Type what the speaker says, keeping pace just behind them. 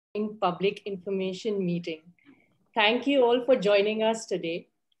Public information meeting. Thank you all for joining us today.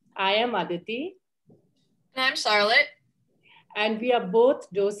 I am Aditi. And I'm Charlotte. And we are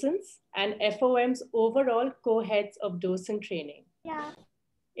both docents and FOM's overall co-heads of docent training. Yeah.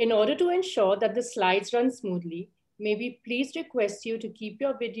 In order to ensure that the slides run smoothly, may we please request you to keep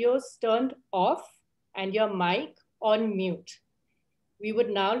your videos turned off and your mic on mute. We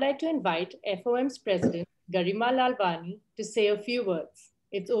would now like to invite FOM's president, Garima Lalwani, to say a few words.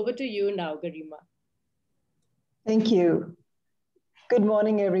 It's over to you now, Garima. Thank you. Good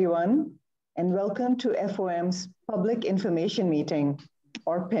morning, everyone, and welcome to FOM's Public Information Meeting,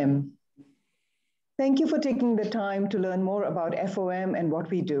 or PIM. Thank you for taking the time to learn more about FOM and what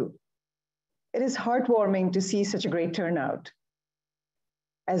we do. It is heartwarming to see such a great turnout.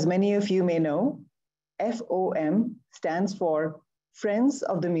 As many of you may know, FOM stands for Friends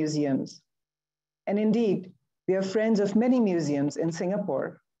of the Museums. And indeed, we are friends of many museums in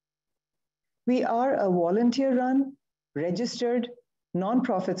Singapore. We are a volunteer-run, registered,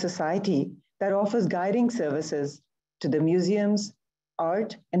 nonprofit society that offers guiding services to the museums,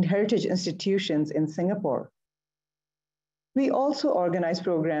 art, and heritage institutions in Singapore. We also organize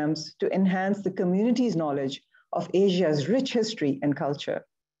programs to enhance the community's knowledge of Asia's rich history and culture.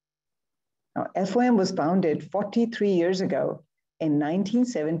 Now, FOM was founded 43 years ago in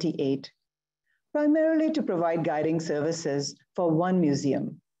 1978, primarily to provide guiding services for one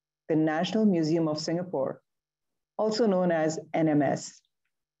museum, the National Museum of Singapore, also known as NMS.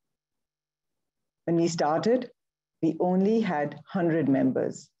 When we started, we only had 100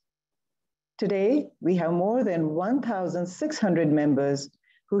 members. Today, we have more than 1,600 members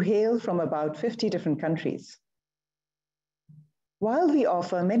who hail from about 50 different countries. While we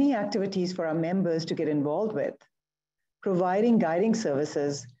offer many activities for our members to get involved with, providing guiding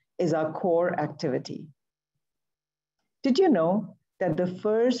services is our core activity. Did you know that the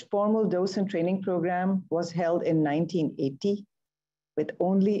first formal docent training program was held in 1980 with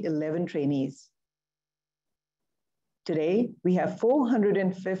only 11 trainees? Today, we have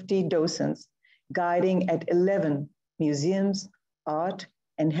 450 docents guiding at 11 museums, art,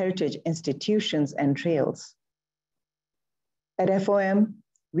 and heritage institutions and trails. At FOM,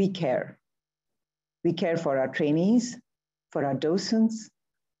 we care. We care for our trainees, for our docents,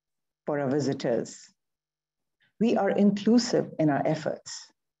 for our visitors. We are inclusive in our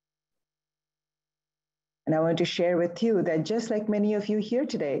efforts. And I want to share with you that just like many of you here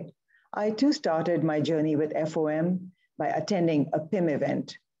today, I too started my journey with FOM by attending a PIM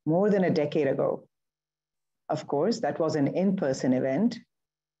event more than a decade ago. Of course, that was an in-person event.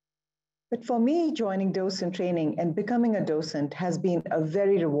 But for me, joining docent training and becoming a docent has been a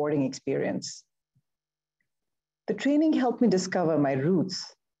very rewarding experience. The training helped me discover my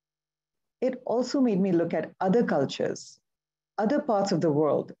roots. It also made me look at other cultures, other parts of the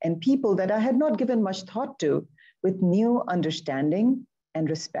world, and people that I had not given much thought to with new understanding and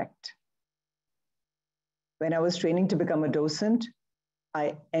respect. When I was training to become a docent,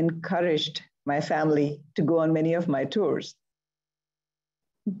 I encouraged my family to go on many of my tours.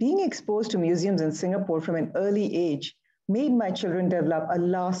 Being exposed to museums in Singapore from an early age made my children develop a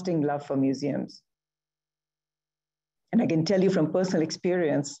lasting love for museums. And I can tell you from personal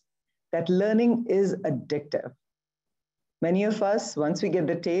experience that learning is addictive. Many of us, once we get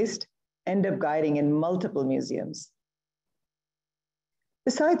the taste, end up guiding in multiple museums.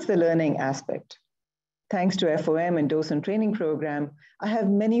 Besides the learning aspect, thanks to FOM and docent training program, I have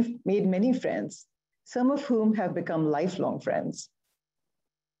made many friends, some of whom have become lifelong friends.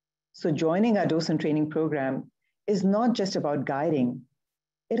 So joining our docent training program is not just about guiding,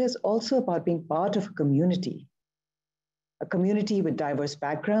 it is also about being part of a community with diverse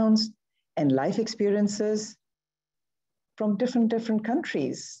backgrounds and life experiences from different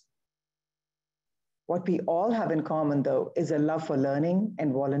countries. What we all have in common, though, is a love for learning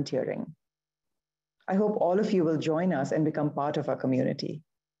and volunteering. I hope all of you will join us and become part of our community.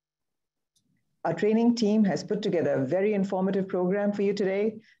 Our training team has put together a very informative program for you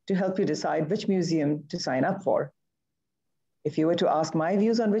today to help you decide which museum to sign up for. If you were to ask my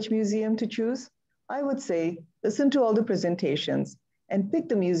views on which museum to choose, I would say listen to all the presentations and pick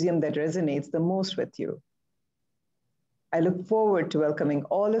the museum that resonates the most with you. I look forward to welcoming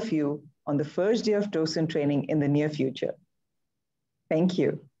all of you on the first day of docent training in the near future. Thank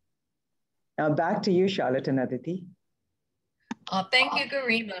you. Now back to you, Charlotte and Aditi. Thank you,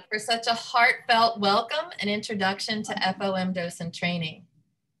 Garima, for such a heartfelt welcome and introduction to FOM docent training.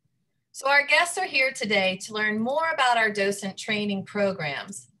 So our guests are here today to learn more about our docent training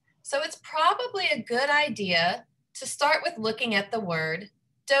programs. So it's probably a good idea to start with looking at the word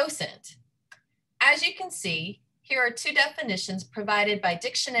docent. As you can see, here are two definitions provided by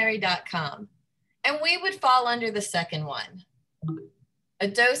dictionary.com, and we would fall under the second one. A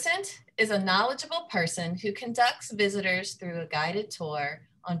docent is a knowledgeable person who conducts visitors through a guided tour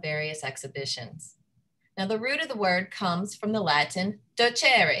on various exhibitions. Now, the root of the word comes from the Latin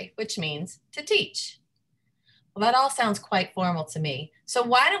docere, which means to teach. Well, that all sounds quite formal to me. So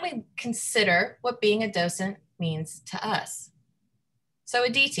why don't we consider what being a docent means to us? So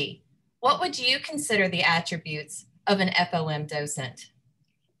Aditi, what would you consider the attributes of an FOM docent?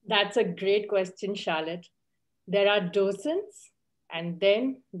 That's a great question, Charlotte. There are docents, and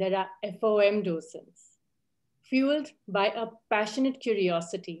then there are FOM docents. Fueled by a passionate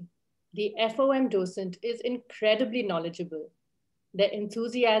curiosity, the FOM docent is incredibly knowledgeable. Their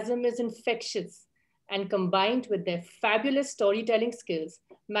enthusiasm is infectious, and combined with their fabulous storytelling skills,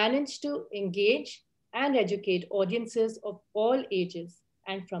 manage to engage and educate audiences of all ages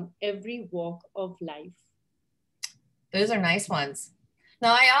and from every walk of life. Those are nice ones.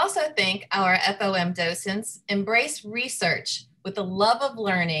 Now, I also think our FOM docents embrace research with a love of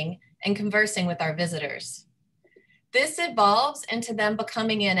learning and conversing with our visitors. This evolves into them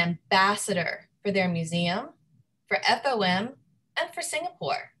becoming an ambassador for their museum, for FOM, and for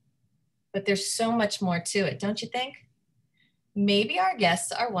Singapore. But there's so much more to it, don't you think? Maybe our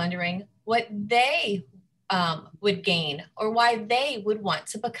guests are wondering what they would gain or why they would want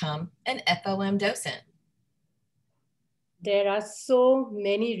to become an FOM docent. There are so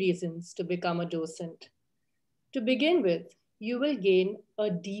many reasons to become a docent. To begin with, you will gain a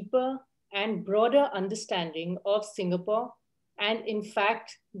deeper and broader understanding of Singapore and, in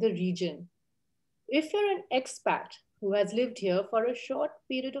fact, the region. If you're an expat who has lived here for a short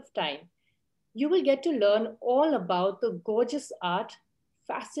period of time, you will get to learn all about the gorgeous art,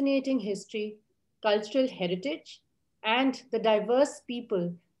 fascinating history, cultural heritage, and the diverse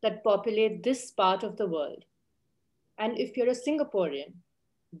people that populate this part of the world. And if you're a Singaporean,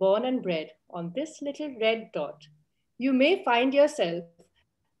 born and bred on this little red dot, you may find yourself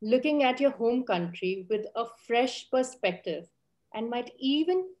looking at your home country with a fresh perspective and might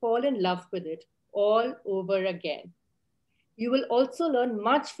even fall in love with it all over again. You will also learn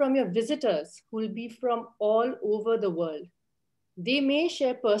much from your visitors who will be from all over the world. They may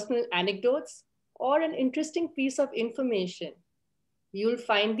share personal anecdotes or an interesting piece of information. You'll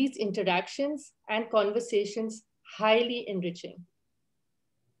find these interactions and conversations highly enriching.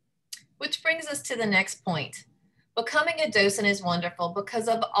 Which brings us to the next point. Becoming a docent is wonderful because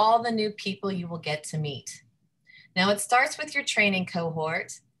of all the new people you will get to meet. Now, it starts with your training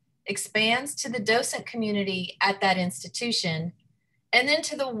cohort, expands to the docent community at that institution, and then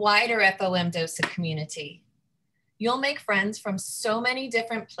to the wider FOM docent community. You'll make friends from so many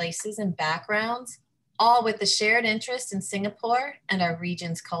different places and backgrounds, all with the shared interest in Singapore and our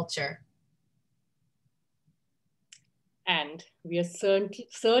region's culture. And we are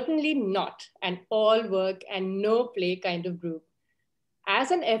certainly not an all work and no play kind of group. As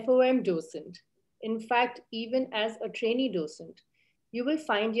an FOM docent, in fact, even as a trainee docent, you will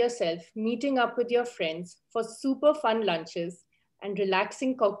find yourself meeting up with your friends for super fun lunches and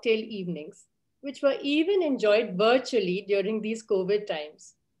relaxing cocktail evenings, which were even enjoyed virtually during these COVID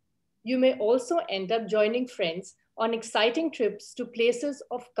times. You may also end up joining friends on exciting trips to places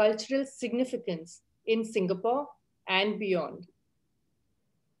of cultural significance in Singapore and beyond.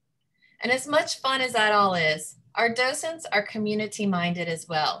 And as much fun as that all is, our docents are community-minded as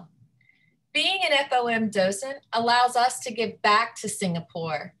well. Being an FOM docent allows us to give back to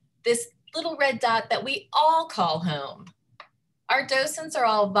Singapore, this little red dot that we all call home. Our docents are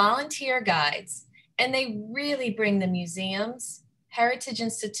all volunteer guides, and they really bring the museums, heritage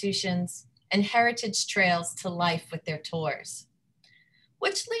institutions, and heritage trails to life with their tours.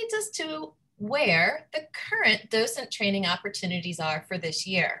 Which leads us to where the current docent training opportunities are for this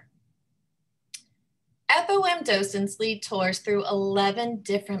year. FOM docents lead tours through 11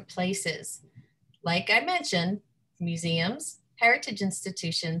 different places. Like I mentioned, museums, heritage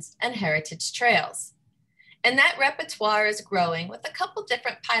institutions, and heritage trails. And that repertoire is growing with a couple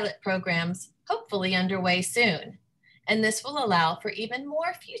different pilot programs, hopefully underway soon. And this will allow for even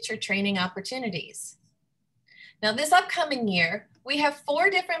more future training opportunities. Now, this upcoming year, we have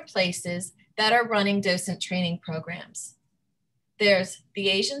 4 different places that are running docent training programs. There's the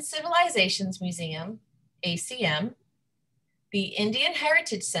Asian Civilizations Museum, ACM, the Indian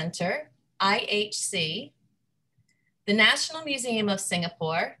Heritage Center, IHC, the National Museum of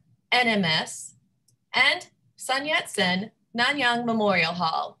Singapore, NMS, and Sun Yat-sen Nanyang Memorial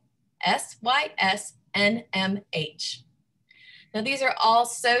Hall, SYSNMH. Now, these are all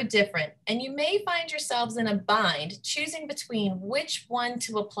so different, and you may find yourselves in a bind choosing between which one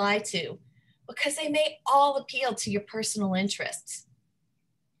to apply to, because they may all appeal to your personal interests.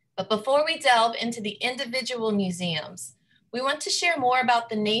 But before we delve into the individual museums, we want to share more about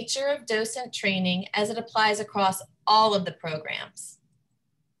the nature of docent training as it applies across all of the programs.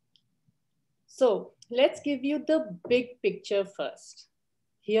 So let's give you the big picture first.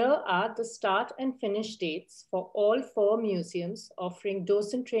 Here are the start and finish dates for all 4 museums offering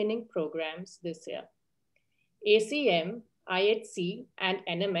docent training programs this year. ACM, IHC, and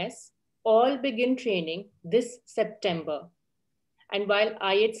NMS all begin training this September. And while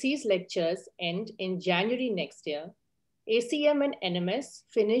IHC's lectures end in January next year, ACM and NMS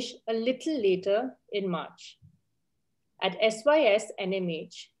finish a little later in March. At SYS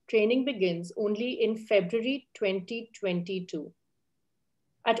NMH, training begins only in February 2022.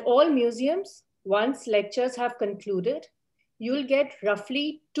 At all museums, once lectures have concluded, you'll get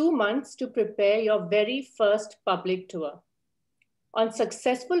roughly 2 months to prepare your very first public tour. On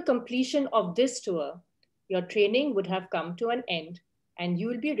successful completion of this tour, your training would have come to an end and you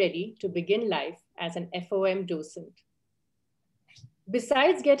will be ready to begin life as an FOM docent.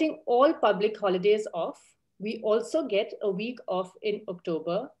 Besides getting all public holidays off, we also get a week off in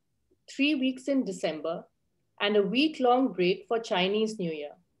October, 3 weeks in December, and a week-long break for Chinese New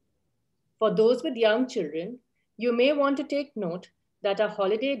Year. For those with young children, you may want to take note that our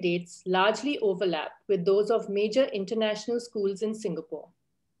holiday dates largely overlap with those of major international schools in Singapore.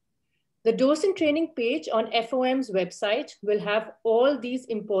 The docent training page on FOM's website will have all these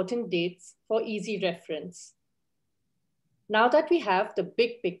important dates for easy reference. Now that we have the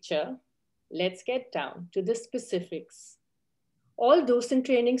big picture, let's get down to the specifics. All docent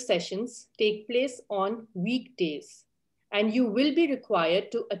training sessions take place on weekdays, and you will be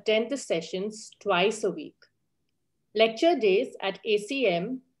required to attend the sessions twice a week. Lecture days at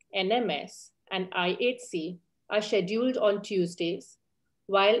ACM, NMS, and IHC are scheduled on Tuesdays,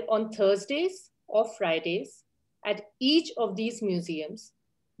 while on Thursdays or Fridays, at each of these museums,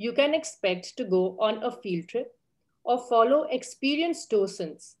 you can expect to go on a field trip or follow experienced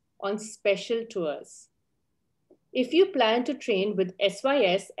docents on special tours. If you plan to train with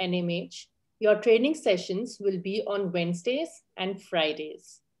SYS NMH, your training sessions will be on Wednesdays and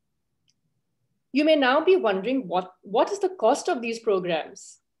Fridays. You may now be wondering what is the cost of these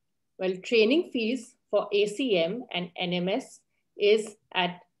programs? Well, training fees for ACM and NMS is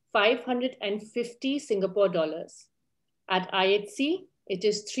at 550 Singapore dollars. At IHC, it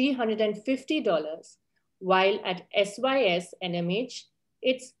is $350, while at SYS NMH,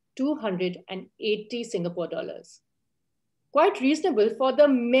 it's 280 Singapore dollars. Quite reasonable for the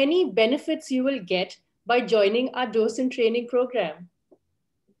many benefits you will get by joining our docent training program.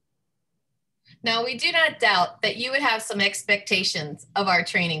 Now, we do not doubt that you would have some expectations of our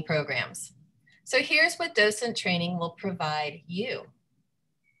training programs. So here's what docent training will provide you.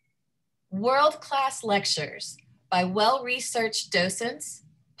 World-class lectures by well-researched docents,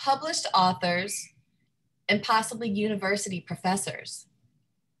 published authors, and possibly university professors.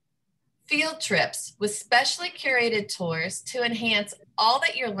 Field trips with specially curated tours to enhance all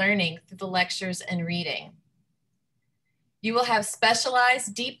that you're learning through the lectures and reading. You will have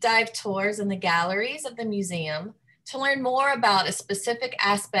specialized deep dive tours in the galleries of the museum to learn more about a specific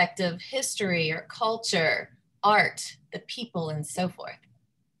aspect of history or culture, art, the people, and so forth.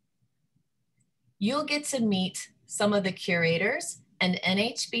 You'll get to meet some of the curators and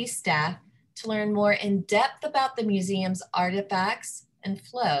NHB staff to learn more in depth about the museum's artifacts and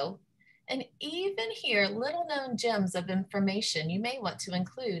flow, and even hear little known gems of information you may want to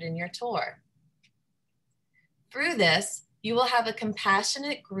include in your tour. Through this, you will have a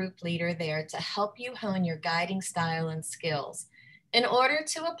compassionate group leader there to help you hone your guiding style and skills in order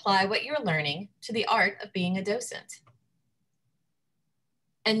to apply what you're learning to the art of being a docent.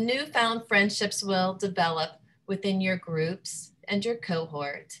 And newfound friendships will develop within your groups and your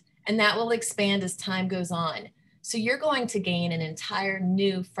cohort, and that will expand as time goes on. So you're going to gain an entire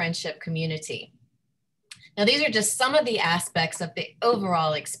new friendship community. Now, these are just some of the aspects of the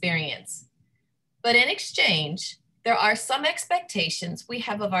overall experience. But in exchange, there are some expectations we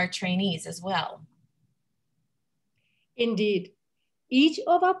have of our trainees as well. Indeed, each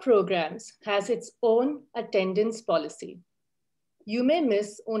of our programs has its own attendance policy. You may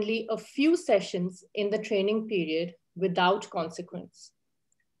miss only a few sessions in the training period without consequence.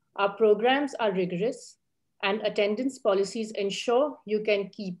 Our programs are rigorous, and attendance policies ensure you can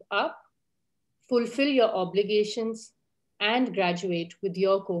keep up, fulfill your obligations, and graduate with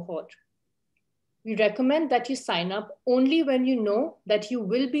your cohort. We recommend that you sign up only when you know that you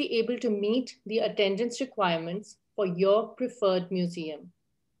will be able to meet the attendance requirements for your preferred museum.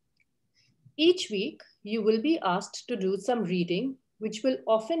 Each week, you will be asked to do some reading which will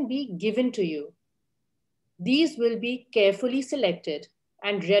often be given to you. These will be carefully selected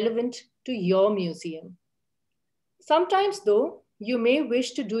and relevant to your museum. Sometimes though, you may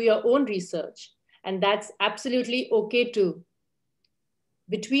wish to do your own research, and that's absolutely okay too.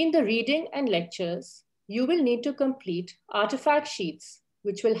 Between the reading and lectures, you will need to complete artifact sheets,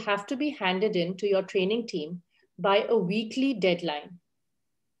 which will have to be handed in to your training team by a weekly deadline.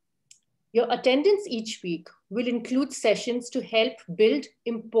 Your attendance each week will include sessions to help build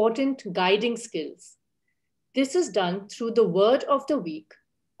important guiding skills. This is done through the word of the week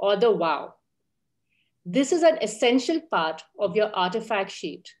or the wow. This is an essential part of your artifact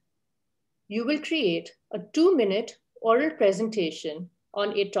sheet. You will create a 2-minute oral presentation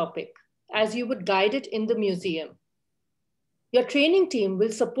on a topic as you would guide it in the museum. Your training team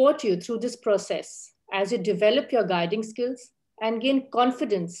will support you through this process as you develop your guiding skills and gain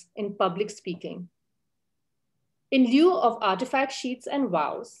confidence in public speaking. In lieu of artifact sheets and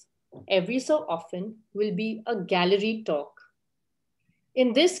wows, every so often will be a gallery talk.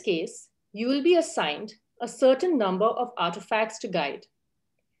 In this case, you will be assigned a certain number of artifacts to guide.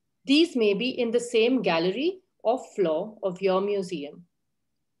 These may be in the same gallery or floor of your museum.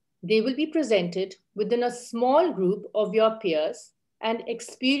 They will be presented within a small group of your peers and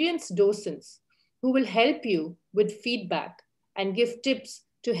experienced docents who will help you with feedback and give tips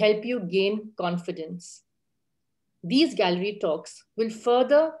to help you gain confidence. These gallery talks will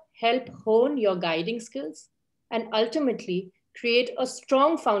further help hone your guiding skills and ultimately create a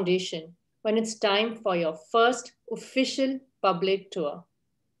strong foundation when it's time for your first official public tour.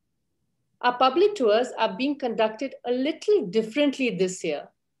 Our public tours are being conducted a little differently this year,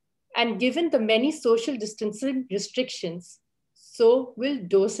 and given the many social distancing restrictions, so will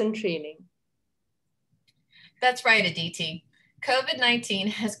docent training. That's right, Aditi. COVID-19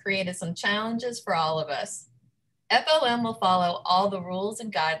 has created some challenges for all of us. FOM will follow all the rules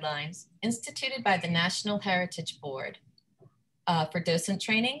and guidelines instituted by the National Heritage Board. For docent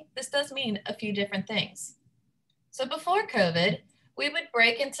training, this does mean a few different things. So before COVID, we would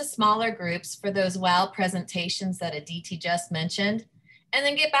break into smaller groups for those WOW presentations that Aditi just mentioned, and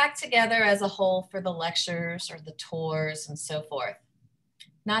then get back together as a whole for the lectures or the tours and so forth.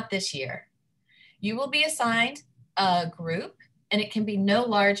 Not this year. You will be assigned a group, and it can be no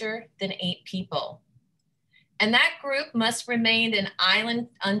larger than 8 people. And that group must remain an island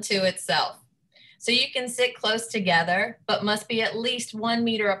unto itself. So you can sit close together, but must be at least 1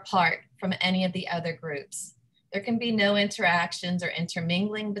 meter apart from any of the other groups. There can be no interactions or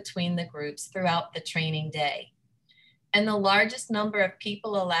intermingling between the groups throughout the training day. And the largest number of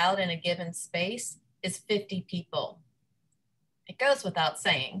people allowed in a given space is 50 people. It goes without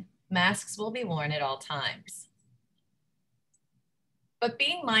saying, masks will be worn at all times. But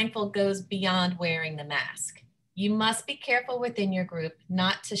being mindful goes beyond wearing the mask. You must be careful within your group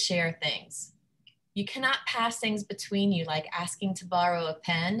not to share things. You cannot pass things between you like asking to borrow a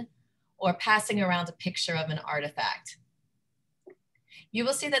pen or passing around a picture of an artifact. You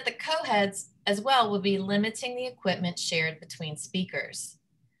will see that the co-heads as well will be limiting the equipment shared between speakers.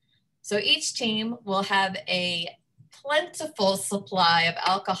 So each team will have a plentiful supply of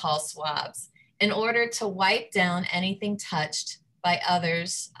alcohol swabs in order to wipe down anything touched by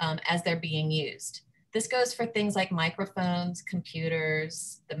others as they're being used. This goes for things like microphones,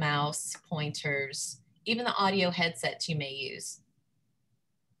 computers, the mouse, pointers, even the audio headsets you may use.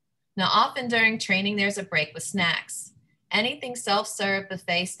 Now, often during training, there's a break with snacks. Anything self-serve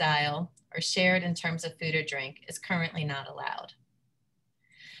buffet style or shared in terms of food or drink is currently not allowed.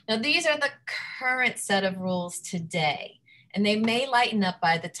 Now, these are the current set of rules today, and they may lighten up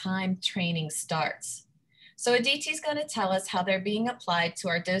by the time training starts. So Aditi is going to tell us how they're being applied to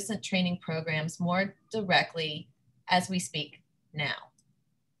our docent training programs more directly as we speak now.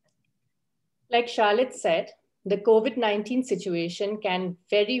 Like Charlotte said, the COVID-19 situation can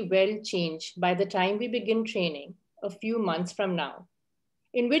very well change by the time we begin training a few months from now,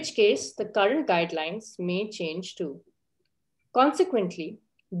 in which case the current guidelines may change too. Consequently,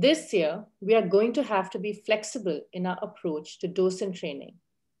 this year, we are going to have to be flexible in our approach to docent training.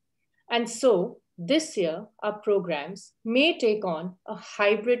 And so this year, our programs may take on a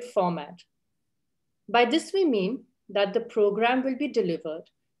hybrid format. By this, we mean that the program will be delivered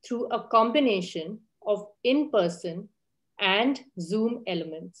through a combination of in-person and Zoom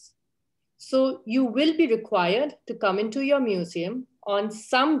elements. So you will be required to come into your museum on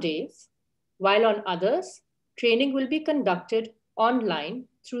some days, while on others, training will be conducted online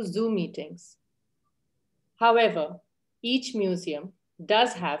through Zoom meetings. However, each museum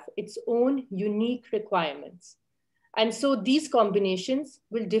does have its own unique requirements. And so these combinations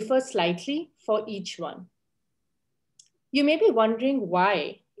will differ slightly for each one. You may be wondering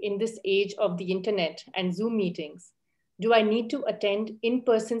why, in this age of the internet and Zoom meetings, do I need to attend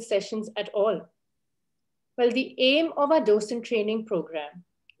in-person sessions at all? Well, the aim of our docent training program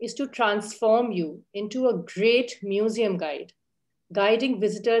is to transform you into a great museum guide, guiding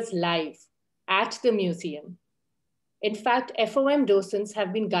visitors live at the museum. In fact, FOM docents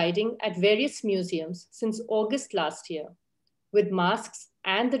have been guiding at various museums since August last year, with masks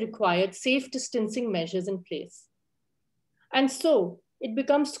and the required safe distancing measures in place. And so it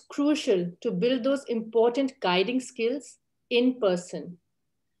becomes crucial to build those important guiding skills in person.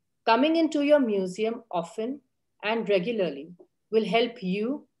 Coming into your museum often and regularly will help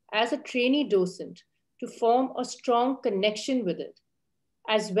you as a trainee docent to form a strong connection with it,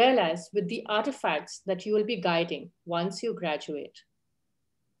 as well as with the artifacts that you will be guiding once you graduate.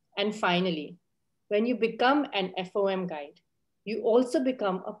 And finally, when you become an FOM guide, you also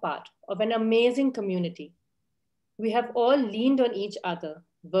become a part of an amazing community. We have all leaned on each other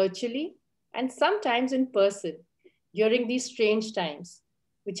virtually and sometimes in person during these strange times,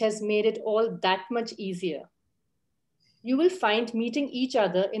 which has made it all that much easier. You will find meeting each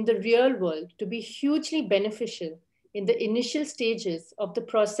other in the real world to be hugely beneficial in the initial stages of the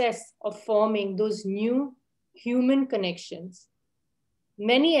process of forming those new human connections.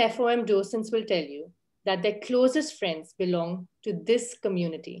 Many FOM docents will tell you that their closest friends belong to this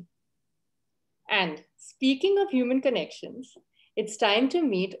community. And speaking of human connections, it's time to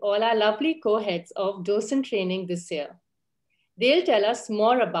meet all our lovely co-heads of docent training this year. They'll tell us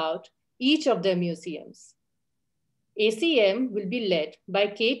more about each of their museums. ACM will be led by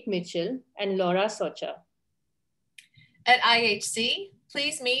Kate Mitchell and Laura Socha. At IHC,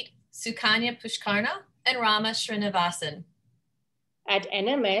 please meet Sukanya Pushkarna and Rama Srinivasan. At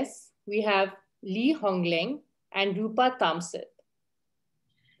NMS, we have Lee Hongleng and Rupa Tamsit.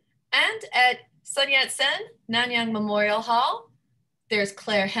 And at Sun Yat-sen Nanyang Memorial Hall, there's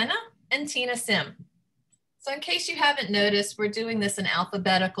Claire Henna and Tina Sim. So in case you haven't noticed, we're doing this in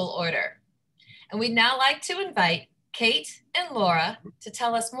alphabetical order. And we'd now like to invite Kate and Laura to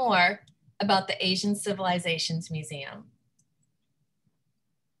tell us more about the Asian Civilizations Museum.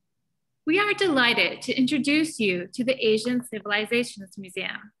 We are delighted to introduce you to the Asian Civilizations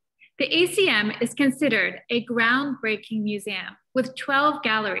Museum. The ACM is considered a groundbreaking museum with 12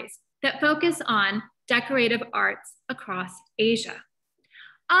 galleries that focus on decorative arts across Asia.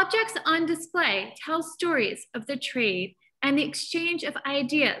 Objects on display tell stories of the trade and the exchange of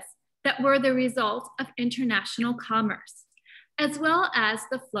ideas that were the result of international commerce, as well as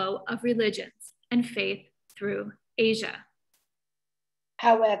the flow of religions and faith through Asia.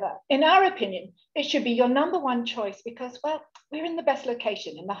 However, in our opinion, it should be your #1 choice because, well, we're in the best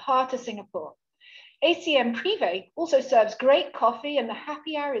location in the heart of Singapore. ACM Privé also serves great coffee and the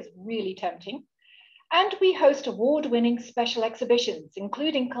happy hour is really tempting. And we host award-winning special exhibitions,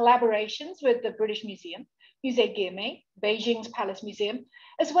 including collaborations with the British Museum, Musée Guimet, Beijing's Palace Museum,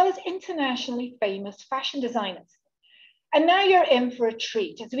 as well as internationally famous fashion designers. And now you're in for a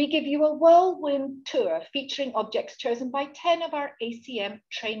treat as we give you a whirlwind tour featuring objects chosen by 10 of our ACM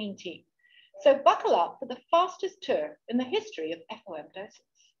training team. So buckle up for the fastest tour in the history of FOM docents.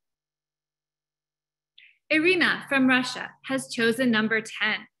 Irina from Russia has chosen number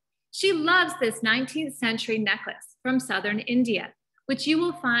 10. She loves this 19th century necklace from southern India, which you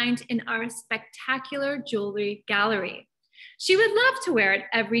will find in our spectacular jewelry gallery. She would love to wear it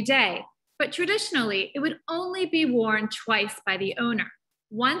every day, but traditionally it would only be worn twice by the owner,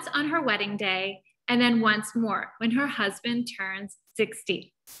 once on her wedding day and then once more when her husband turns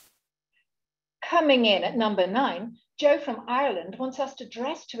 60. Coming in at number 9, Joe from Ireland wants us to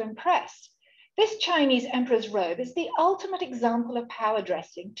dress to impress. This Chinese emperor's robe is the ultimate example of power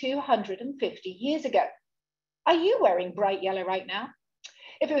dressing 250 years ago. Are you wearing bright yellow right now?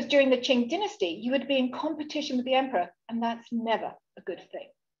 If it was during the Qing dynasty, you would be in competition with the emperor, and that's never a good thing.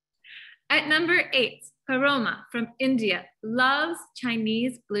 At number 8, Paroma from India loves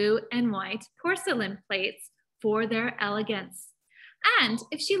Chinese blue and white porcelain plates for their elegance. And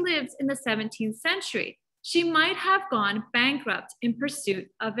if she lives in the 17th century, she might have gone bankrupt in pursuit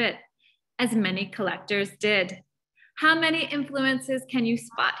of it, as many collectors did. How many influences can you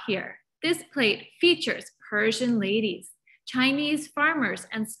spot here? This plate features Persian ladies, Chinese farmers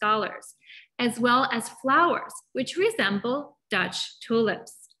and scholars, as well as flowers, which resemble Dutch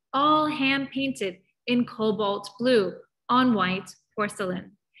tulips, all hand-painted in cobalt blue on white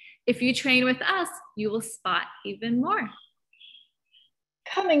porcelain. If you train with us, you will spot even more.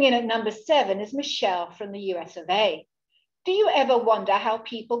 Coming in at number 7 is Michelle from the US of A. Do you ever wonder how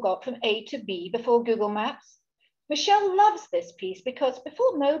people got from A to B before Google Maps? Michelle loves this piece because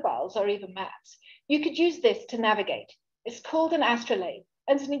before mobiles or even maps, you could use this to navigate. It's called an astrolabe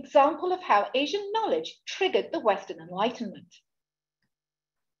and is an example of how Asian knowledge triggered the Western Enlightenment.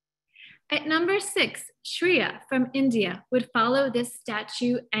 At number 6, Shriya from India would follow this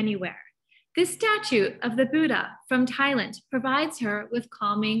statue anywhere. This statue of the Buddha from Thailand provides her with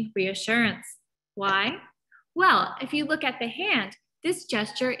calming reassurance. Why? Well, if you look at the hand, this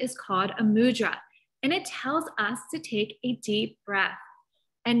gesture is called a mudra, and it tells us to take a deep breath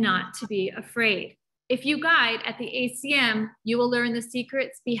and not to be afraid. If you guide at the ACM, you will learn the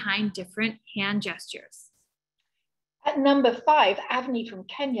secrets behind different hand gestures. At number 5, Avni from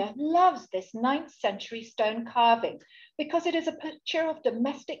Kenya loves this 9th century stone carving because it is a picture of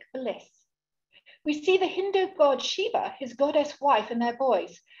domestic bliss. We see the Hindu god Shiva, his goddess wife, and their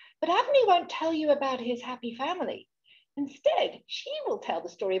boys, but Avni won't tell you about his happy family. Instead, she will tell the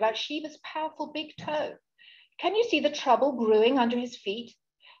story about Shiva's powerful big toe. Can you see the trouble brewing under his feet?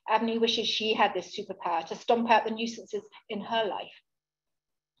 Avni wishes she had this superpower to stomp out the nuisances in her life.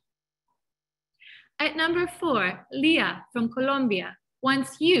 At number 4, Leah from Colombia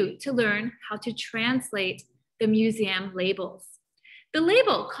wants you to learn how to translate the museum labels. The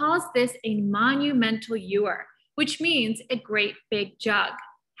label calls this a monumental ewer, which means a great big jug.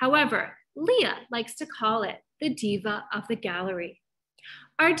 However, Leah likes to call it the diva of the gallery.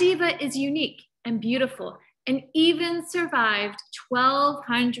 Our diva is unique and beautiful and even survived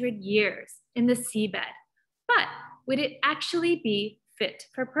 1,200 years in the seabed. But would it actually be fit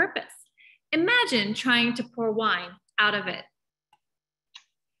for purpose? Imagine trying to pour wine out of it.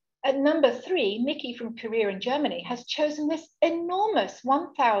 At number 3, Mickey from Korea and Germany has chosen this enormous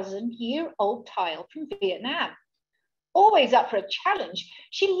 1,000-year-old tile from Vietnam. Always up for a challenge,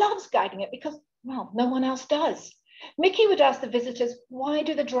 she loves guiding it because, well, no one else does. Mickey would ask the visitors, why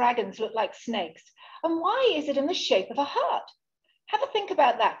do the dragons look like snakes? And why is it in the shape of a heart? Have a think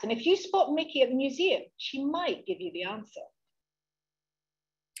about that. And if you spot Mickey at the museum, she might give you the answer.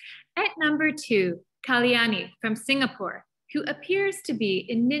 At number 2, Kalyani from Singapore, who appears to be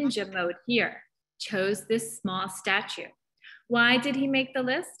in ninja mode here, chose this small statue. Why did he make the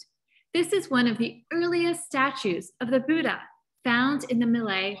list? This is one of the earliest statues of the Buddha found in the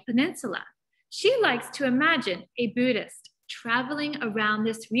Malay Peninsula. She likes to imagine a Buddhist traveling around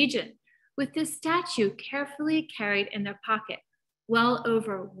this region with this statue carefully carried in their pocket well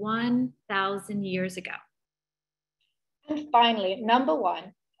over 1,000 years ago. And finally, at number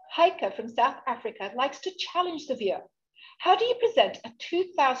 1, Heike from South Africa likes to challenge the viewer. How do you present a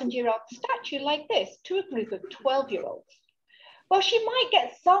 2,000-year-old statue like this to a group of 12-year-olds? Well, she might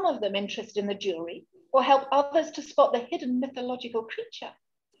get some of them interested in the jewelry or help others to spot the hidden mythological creature.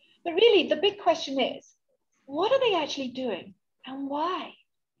 But really, the big question is, what are they actually doing and why?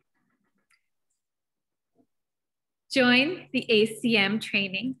 Join the ACM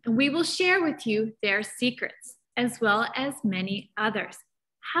training and we will share with you their secrets as well as many others.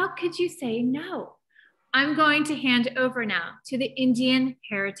 How could you say no? I'm going to hand over now to the Indian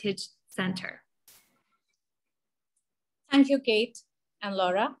Heritage Center. Thank you, Kate and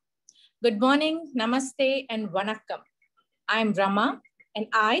Laura. Good morning, namaste, and vanakkam. I'm Rama, and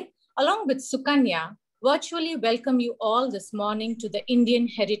I, along with Sukanya, virtually welcome you all this morning to the Indian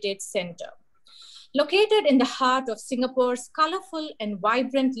Heritage Center. Located in the heart of Singapore's colorful and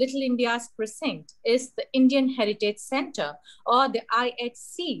vibrant Little India's precinct is the Indian Heritage Center, or the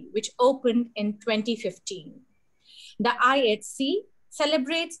IHC, which opened in 2015. The IHC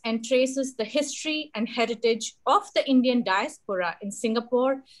celebrates and traces the history and heritage of the Indian diaspora in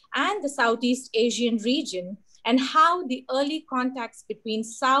Singapore and the Southeast Asian region, and how the early contacts between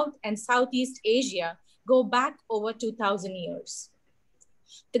South and Southeast Asia go back over 2,000 years.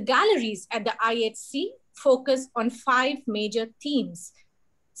 The galleries at the IHC focus on 5 major themes,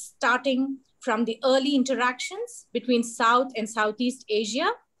 starting from the early interactions between South and Southeast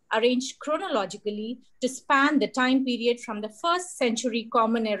Asia, arranged chronologically to span the time period from the 1st century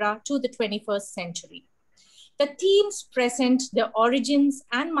Common Era to the 21st century. The themes present the origins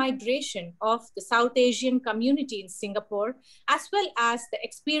and migration of the South Asian community in Singapore, as well as the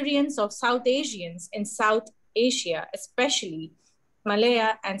experience of South Asians in South Asia, especially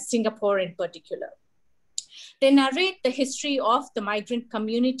Malaya and Singapore in particular. They narrate the history of the migrant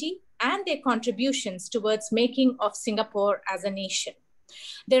community and their contributions towards making of Singapore as a nation.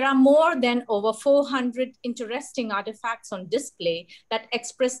 There are more than over 400 interesting artifacts on display that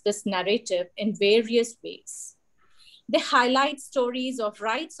express this narrative in various ways. They highlight stories of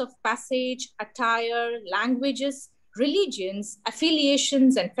rites of passage, attire, languages, religions,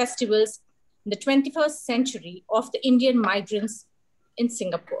 affiliations, and festivals in the 21st century of the Indian migrants in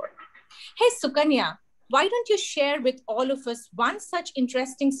Singapore. Hey, Sukanya, why don't you share with all of us one such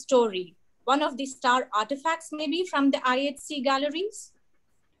interesting story one of the star artifacts maybe from the IHC galleries?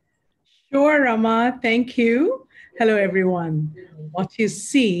 Sure, Rama, thank you. Hello, everyone. What you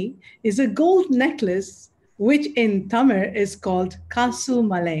see is a gold necklace, which in Tamil is called Kasu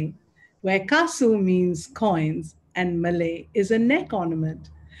Malay, where Kasu means coins and Malay is a neck ornament.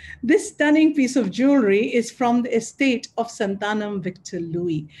 This stunning piece of jewelry is from the estate of Santanam Victor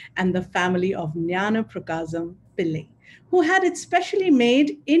Louis and the family of Jnana Prakasam Pillai, who had it specially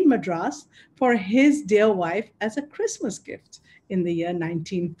made in Madras for his dear wife as a Christmas gift in the year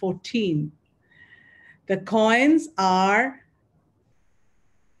 1914. The coins are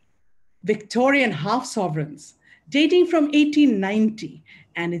Victorian half sovereigns dating from 1890,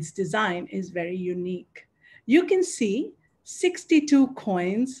 and its design is very unique. You can see 62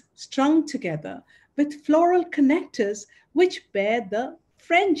 coins strung together with floral connectors which bear the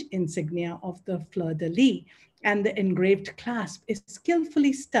French insignia of the fleur de lis, and the engraved clasp is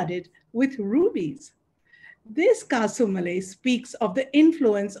skillfully studded with rubies. This Kasu Malay speaks of the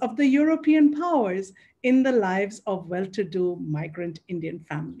influence of the European powers in the lives of well-to-do migrant Indian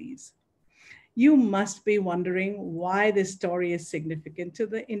families. You must be wondering why this story is significant to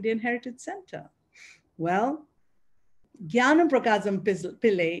the Indian Heritage Center. Well, Jnana Prakasam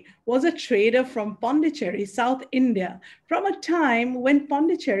Pillai was a trader from Pondicherry, South India, from a time when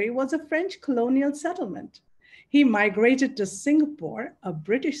Pondicherry was a French colonial settlement. He migrated to Singapore, a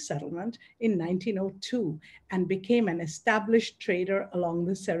British settlement, in 1902 and became an established trader along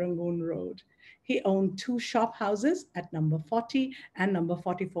the Serangoon Road. He owned 2 shop houses at number 40 and number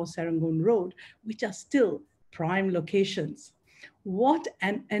 44 Serangoon Road, which are still prime locations. What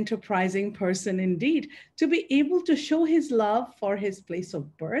an enterprising person indeed, to be able to show his love for his place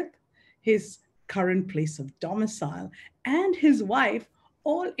of birth, his current place of domicile, and his wife,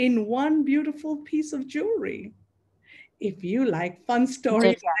 all in one beautiful piece of jewelry. If you like fun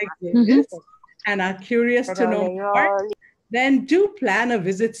stories like this and are curious to know more, then do plan a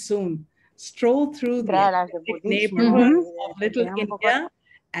visit soon. Stroll through the eclectic neighborhood of Little India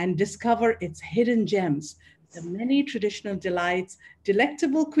and discover its hidden gems, the many traditional delights,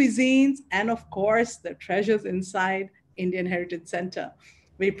 delectable cuisines, and of course, the treasures inside Indian Heritage Center.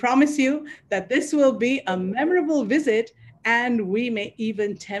 We promise you that this will be a memorable visit, and we may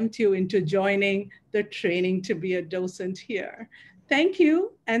even tempt you into joining the training to be a docent here. Thank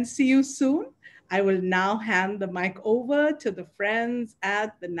you and see you soon. I will now hand the mic over to the friends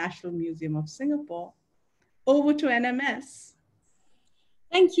at the National Museum of Singapore. Over to NMS.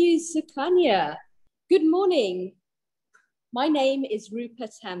 Thank you, Sukanya. Good morning. My name is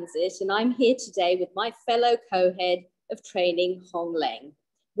Rupert Hamzit, and I'm here today with my fellow co-head of training, Hong Leng.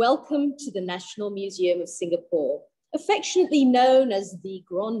 Welcome to the National Museum of Singapore, affectionately known as the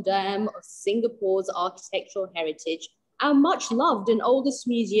Grand Dame of Singapore's architectural heritage. Our much loved and oldest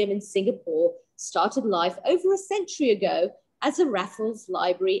museum in Singapore started life over a century ago as a Raffles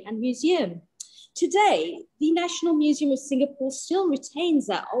Library and Museum. Today, the National Museum of Singapore still retains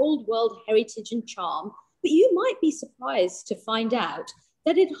that old world heritage and charm, but you might be surprised to find out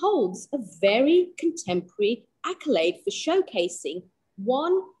that it holds a very contemporary accolade for showcasing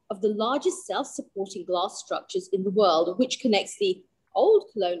one of the largest self-supporting glass structures in the world, which connects the old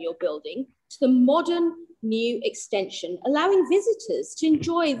colonial building to the modern new extension, allowing visitors to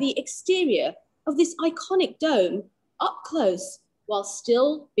enjoy the exterior of this iconic dome up close while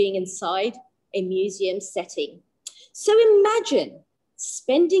still being inside a museum setting. So imagine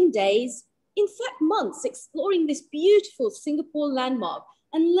spending days, in fact months, exploring this beautiful Singapore landmark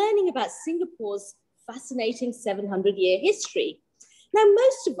and learning about Singapore's fascinating 700-year history. Now,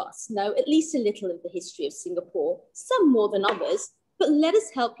 most of us know at least a little of the history of Singapore, some more than others, but let us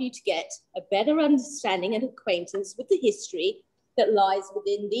help you to get a better understanding and acquaintance with the history that lies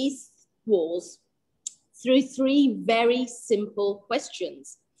within these walls through 3 very simple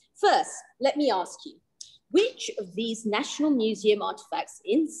questions. First, let me ask you, which of these National Museum artifacts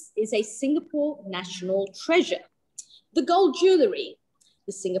is a Singapore national treasure? The gold jewellery,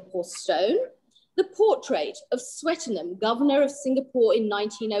 the Singapore stone, the portrait of Swettenham, Governor of Singapore in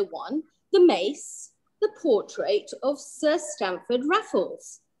 1901, the mace, the portrait of Sir Stamford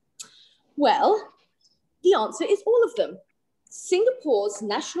Raffles? Well, the answer is all of them. Singapore's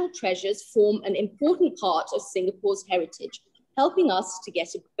national treasures form an important part of Singapore's heritage, helping us to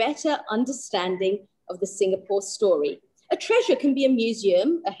get a better understanding of the Singapore story. A treasure can be a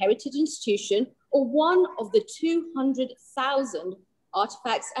museum, a heritage institution, or one of the 200,000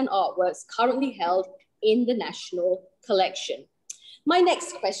 artifacts and artworks currently held in the national collection. My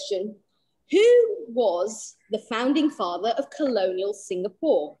next question, who was the founding father of colonial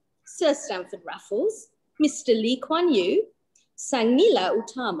Singapore? Sir Stamford Raffles, Mr. Lee Kuan Yew, Sang Nila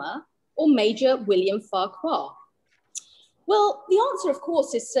Utama, or Major William Farquhar? Well, the answer, of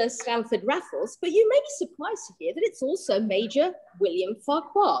course, is Sir Stamford Raffles, but you may be surprised to hear that it's also Major William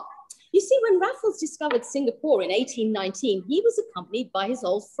Farquhar. You see, when Raffles discovered Singapore in 1819, he was accompanied by his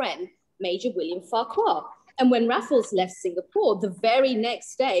old friend, Major William Farquhar. And when Raffles left Singapore the very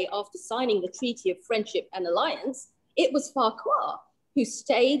next day after signing the Treaty of Friendship and Alliance, it was Farquhar who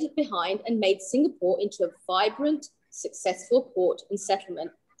stayed behind and made Singapore into a vibrant, successful port and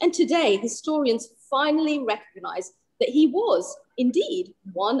settlement. And today, historians finally recognize that he was indeed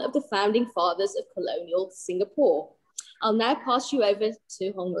one of the founding fathers of colonial Singapore. I'll now pass you over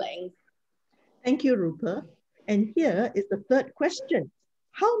to Hong Leng. Thank you, Rupa. And here is the third question.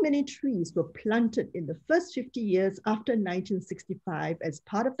 How many trees were planted in the first 50 years after 1965 as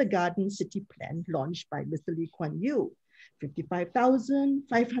part of the Garden City Plan launched by Mr. Lee Kuan Yew? 55,000,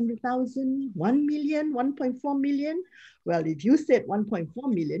 500,000, 1 million, 1.4 million? Well, if you said 1.4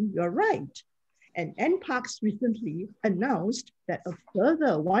 million, you're right. And NParks recently announced that a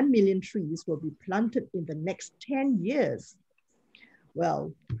further 1 million trees will be planted in the next 10 years.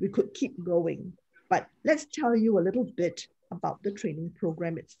 Well, we could keep going, but let's tell you a little bit about the training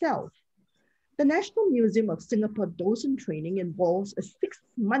program itself. The National Museum of Singapore Docent Training involves a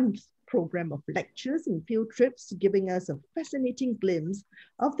 6-month program of lectures and field trips, giving us a fascinating glimpse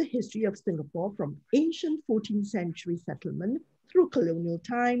of the history of Singapore from ancient 14th century settlement through colonial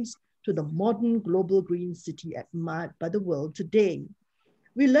times to the modern global green city admired by the world today.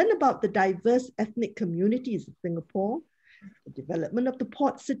 We learn about the diverse ethnic communities of Singapore, the development of the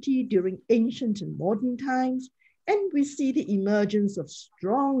port city during ancient and modern times, and we see the emergence of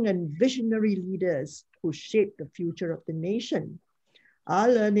strong and visionary leaders who shape the future of the nation. Our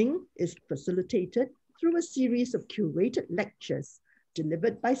learning is facilitated through a series of curated lectures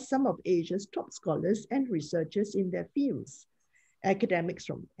delivered by some of Asia's top scholars and researchers in their fields. Academics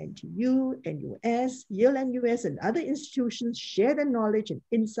from NTU, NUS, Yale NUS, and other institutions share their knowledge and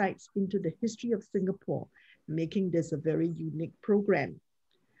insights into the history of Singapore, making this a very unique program.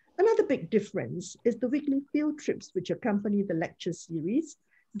 Another big difference is the weekly field trips which accompany the lecture series.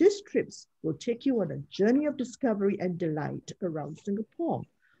 These trips will take you on a journey of discovery and delight around Singapore,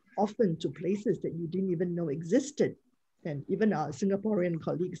 often to places that you didn't even know existed. And even our Singaporean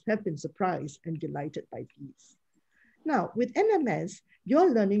colleagues have been surprised and delighted by these. Now, with NMS, your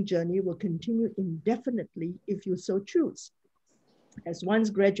learning journey will continue indefinitely if you so choose. As once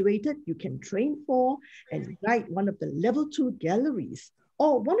graduated, you can train for and guide one of the level 2 galleries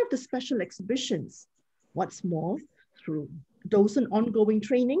or one of the special exhibitions. What's more, through docent ongoing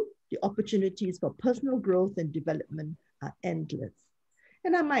training, the opportunities for personal growth and development are endless.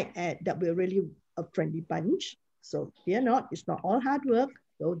 And I might add that we're really a friendly bunch. So fear not, it's not all hard work,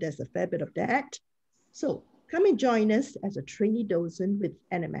 though there's a fair bit of that. So come and join us as a trainee docent with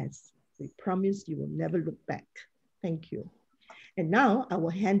NMS. We promise you will never look back. Thank you. And now I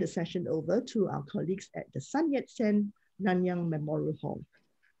will hand the session over to our colleagues at the Sun Yat-sen Nanyang Memorial Hall.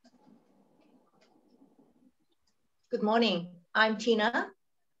 Good morning, I'm Tina.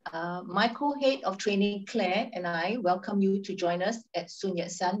 My co-head of training, Claire, and I welcome you to join us at Sun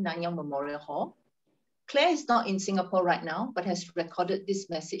Yat-sen Nanyang Memorial Hall. Claire is not in Singapore right now, but has recorded this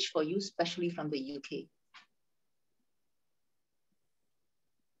message for you, especially from the UK.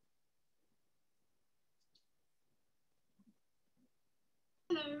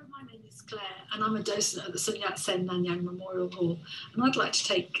 Hello, my name is Claire and I'm a docent at the Sun Yat-sen Nanyang Memorial Hall, and I'd like to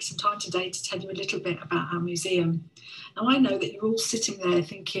take some time today to tell you a little bit about our museum. Now I know that you're all sitting there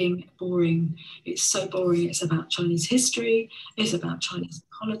thinking, boring, it's so boring, it's about Chinese history, it's about Chinese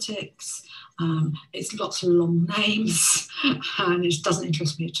politics, it's lots of long names and it doesn't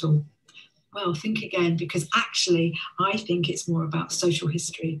interest me at all. Well, think again, because actually I think it's more about social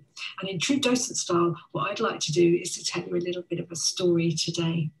history. And in true docent style, what I'd like to do is to tell you a little bit of a story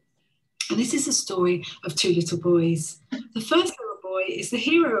today. And this is a story of 2 little boys. The first little boy is the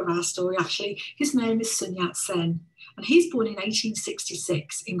hero of our story, actually. His name is Sun Yat-sen. And he's born in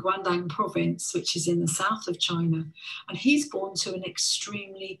 1866 in Guangdong province, which is in the south of China. And he's born to an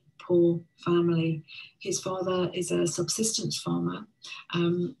extremely poor family. His father is a subsistence farmer,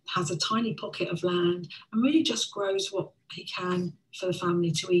 has a tiny pocket of land, and really just grows what he can for the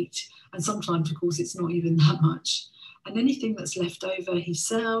family to eat. And sometimes, of course, it's not even that much. And anything that's left over, he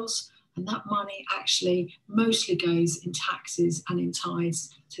sells, and that money actually mostly goes in taxes and in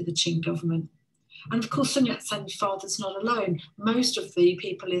tithes to the Qing government. And of course, Sun Yat-sen's father's not alone. Most of the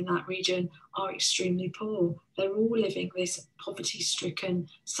people in that region are extremely poor. They're all living this poverty-stricken,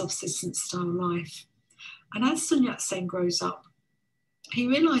 subsistence-style life. And as Sun Yat-sen grows up, he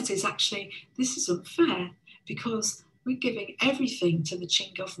realizes actually this is unfair because we're giving everything to the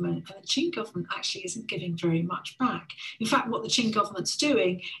Qing government, and the Qing government actually isn't giving very much back. In fact, what the Qing government's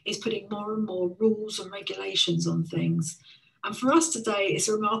doing is putting more and more rules and regulations on things. And for us today, it's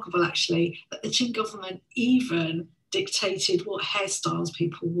remarkable actually that the Qing government even dictated what hairstyles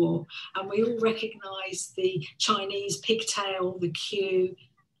people wore. And we all recognize the Chinese pigtail, the queue,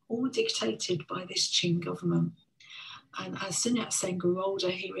 all dictated by this Qing government. And as Sun Yat-sen grew older,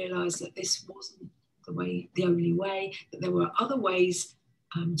 he realized that this wasn't the only way, that there were other ways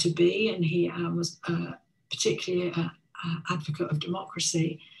to be. And he was particularly an advocate of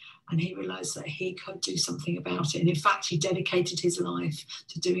democracy. And he realized that he could do something about it. And in fact, he dedicated his life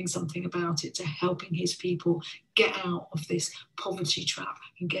to doing something about it, to helping his people get out of this poverty trap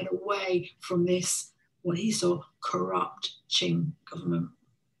and get away from this, what he saw, corrupt Qing government.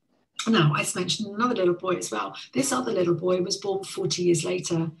 Now, I mentioned another little boy as well. This other little boy was born 40 years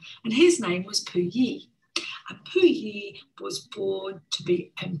later, and his name was Pu Yi. And Pu Yi was born to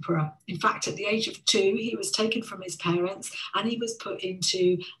be emperor. In fact, at the age of 2, he was taken from his parents and he was put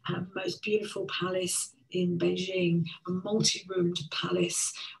into the most beautiful palace in Beijing, a multi-roomed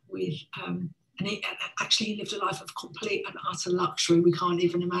palace with, and he lived a life of complete and utter luxury. We can't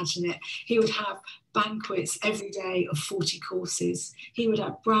even imagine it. He would have banquets every day of 40 courses. He would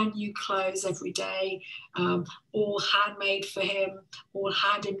have brand new clothes every day, all handmade for him, all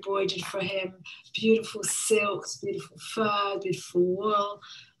hand embroidered for him, beautiful silks, beautiful fur, beautiful wool.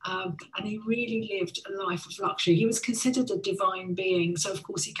 And he really lived a life of luxury. He was considered a divine being. So of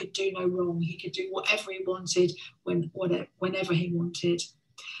course he could do no wrong. He could do whatever he wanted, whenever he wanted.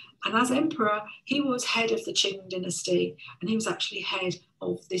 And as emperor, he was head of the Qing dynasty, and he was actually head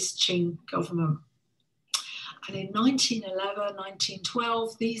of this Qing government. And in 1911,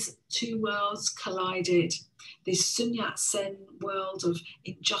 1912, these two worlds collided. This Sun Yat-sen world of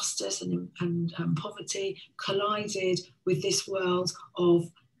injustice and poverty collided with this world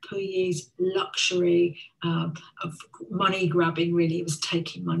of Pu Yi's luxury, of money grabbing, really. It was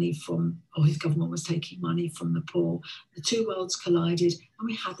taking money from, or his government was taking money from the poor. The two worlds collided and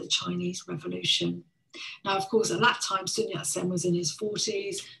we had the Chinese Revolution. Now, of course, at that time, Sun Yat-sen was in his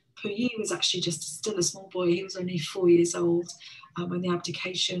 40s. Pu Yi was actually still a small boy. He was only 4 years old when the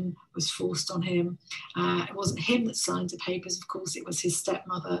abdication was forced on him. It wasn't him that signed the papers, of course, it was his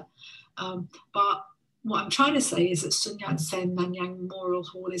stepmother. But what I'm trying to say is that Sun Yat-sen Nanyang Memorial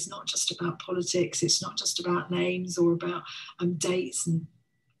Hall is not just about politics. It's not just about names or about dates and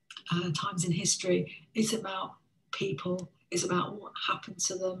times in history. It's about people. It's about what happened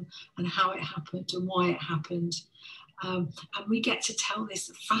to them and how it happened and why it happened. And we get to tell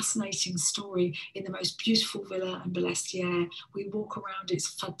this fascinating story in the most beautiful villa in Balestier. We walk around its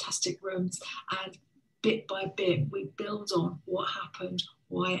fantastic rooms and bit by bit, we build on what happened,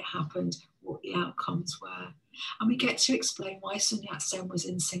 why it happened, what the outcomes were. And we get to explain why Sun Yat-sen was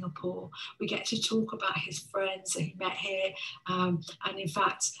in Singapore. We get to talk about his friends that he met here. And in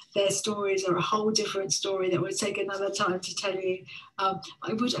fact, their stories are a whole different story that would take another time to tell you. I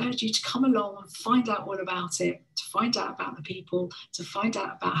would urge you to come along and find out all about it, to find out about the people, to find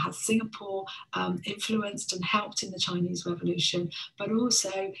out about how Singapore influenced and helped in the Chinese Revolution, but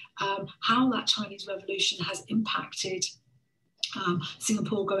also how that Chinese Revolution has impacted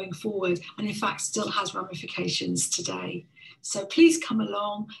Singapore going forward, and in fact still has ramifications today. So please come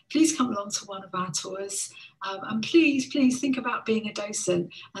along to one of our tours, and please think about being a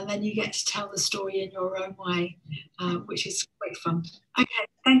docent, and then you get to tell the story in your own way, which is great fun. Okay,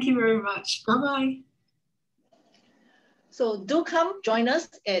 thank you very much. Bye-bye. So do come join us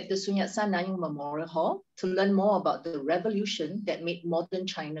at the Sun Yat-sen Nanyang Memorial Hall to learn more about the revolution that made modern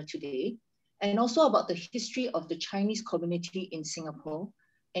China today, and also about the history of the Chinese community in Singapore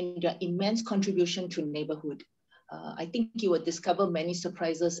and their immense contribution to neighborhood. I think you will discover many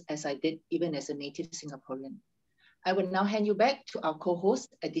surprises, as I did even as a native Singaporean. I will now hand you back to our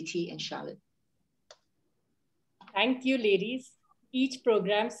co-hosts, Aditi and Charlotte. Thank you, ladies. Each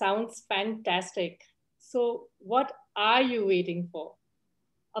program sounds fantastic. So what are you waiting for?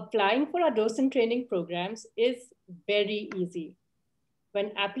 Applying for our docent training programs is very easy.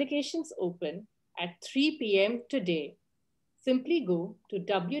 When applications open at 3 p.m. today, simply go to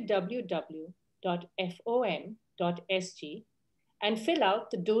www.fom.sg and fill out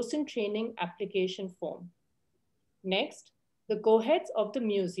the docent training application form. Next, the co-heads of the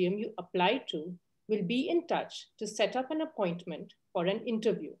museum you apply to will be in touch to set up an appointment for an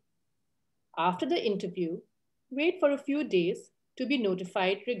interview. After the interview, wait for a few days to be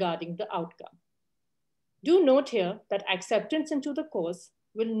notified regarding the outcome. Do note here that acceptance into the course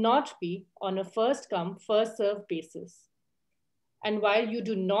will not be on a first-come, first-served basis. And while you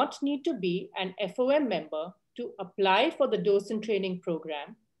do not need to be an FOM member to apply for the docent training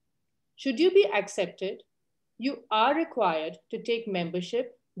program. Should you be accepted, you are required to take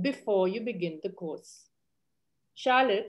membership before you begin the course. Charlotte,